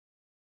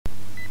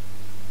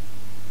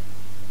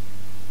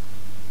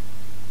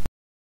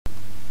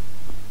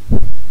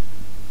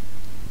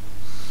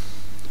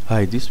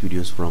Hi, this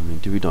video is from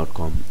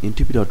interview.com.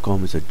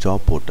 Interview.com is a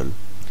job portal.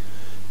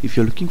 If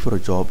you're looking for a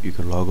job, you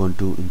can log on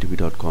to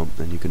interview.com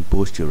and you can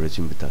post your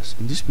resume with us.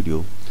 In this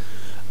video,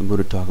 I'm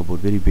going to talk about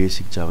very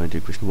basic Java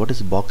integration. What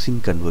is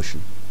boxing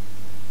conversion?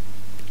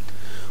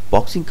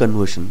 Boxing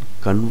conversion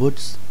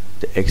converts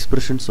the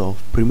expressions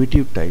of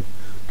primitive type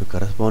to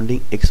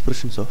corresponding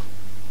expressions of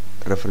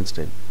reference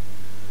type.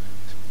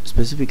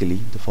 Specifically,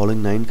 the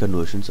following 9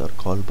 conversions are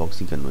called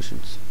boxing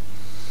conversions.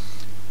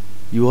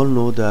 You all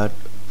know that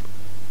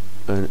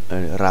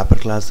a wrapper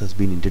class has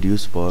been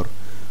introduced for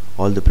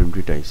all the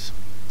primitive types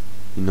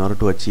in order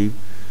to achieve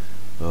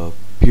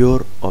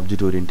pure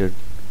object-oriented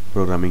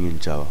programming in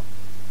Java.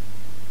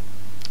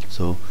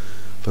 So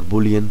for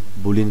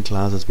Boolean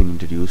class has been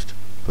introduced,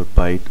 for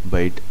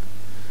byte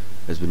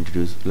has been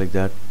introduced, like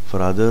that.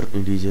 For other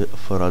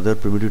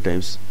primitive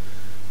types,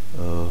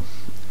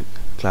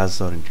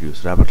 classes are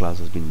introduced. Wrapper class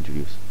has been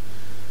introduced.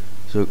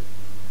 So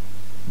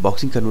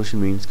boxing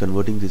conversion means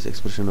converting this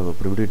expression of a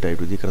primitive type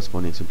to the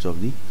corresponding expression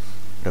of the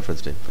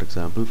reference type. For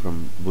example,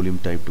 from Boolean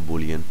type to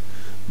Boolean,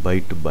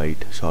 byte to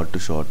byte, short to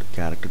short,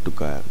 character to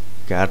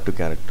char to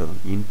character,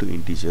 int to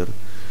integer,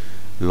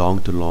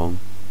 long to long,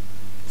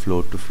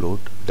 float to float,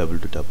 double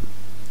to double.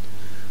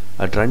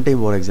 At runtime,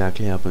 what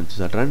exactly happens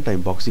is, at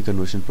runtime, boxing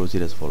conversion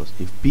proceeds as follows.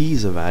 If p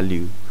is a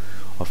value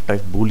of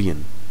type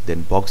Boolean,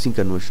 then boxing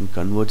conversion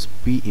converts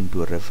p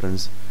into a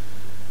reference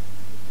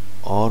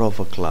or of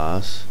a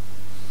class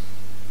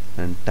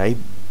and type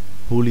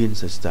Boolean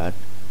such that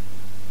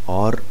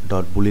r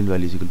dot Boolean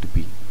value is equal to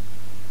p.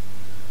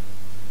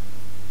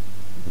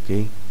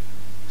 Okay,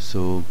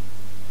 so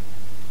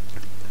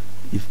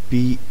if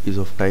p is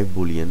of type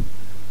Boolean,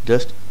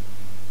 just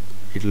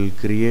it will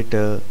create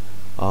a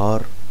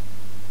r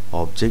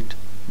object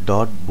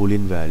dot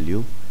Boolean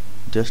value.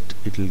 Just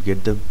it will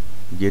get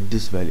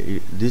this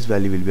value. This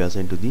value will be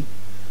assigned to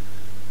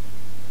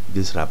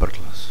this wrapper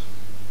class.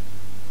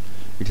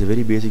 It's a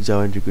very basic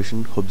Java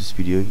integration. Hope this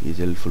video is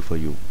helpful for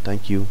you.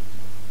 Thank you.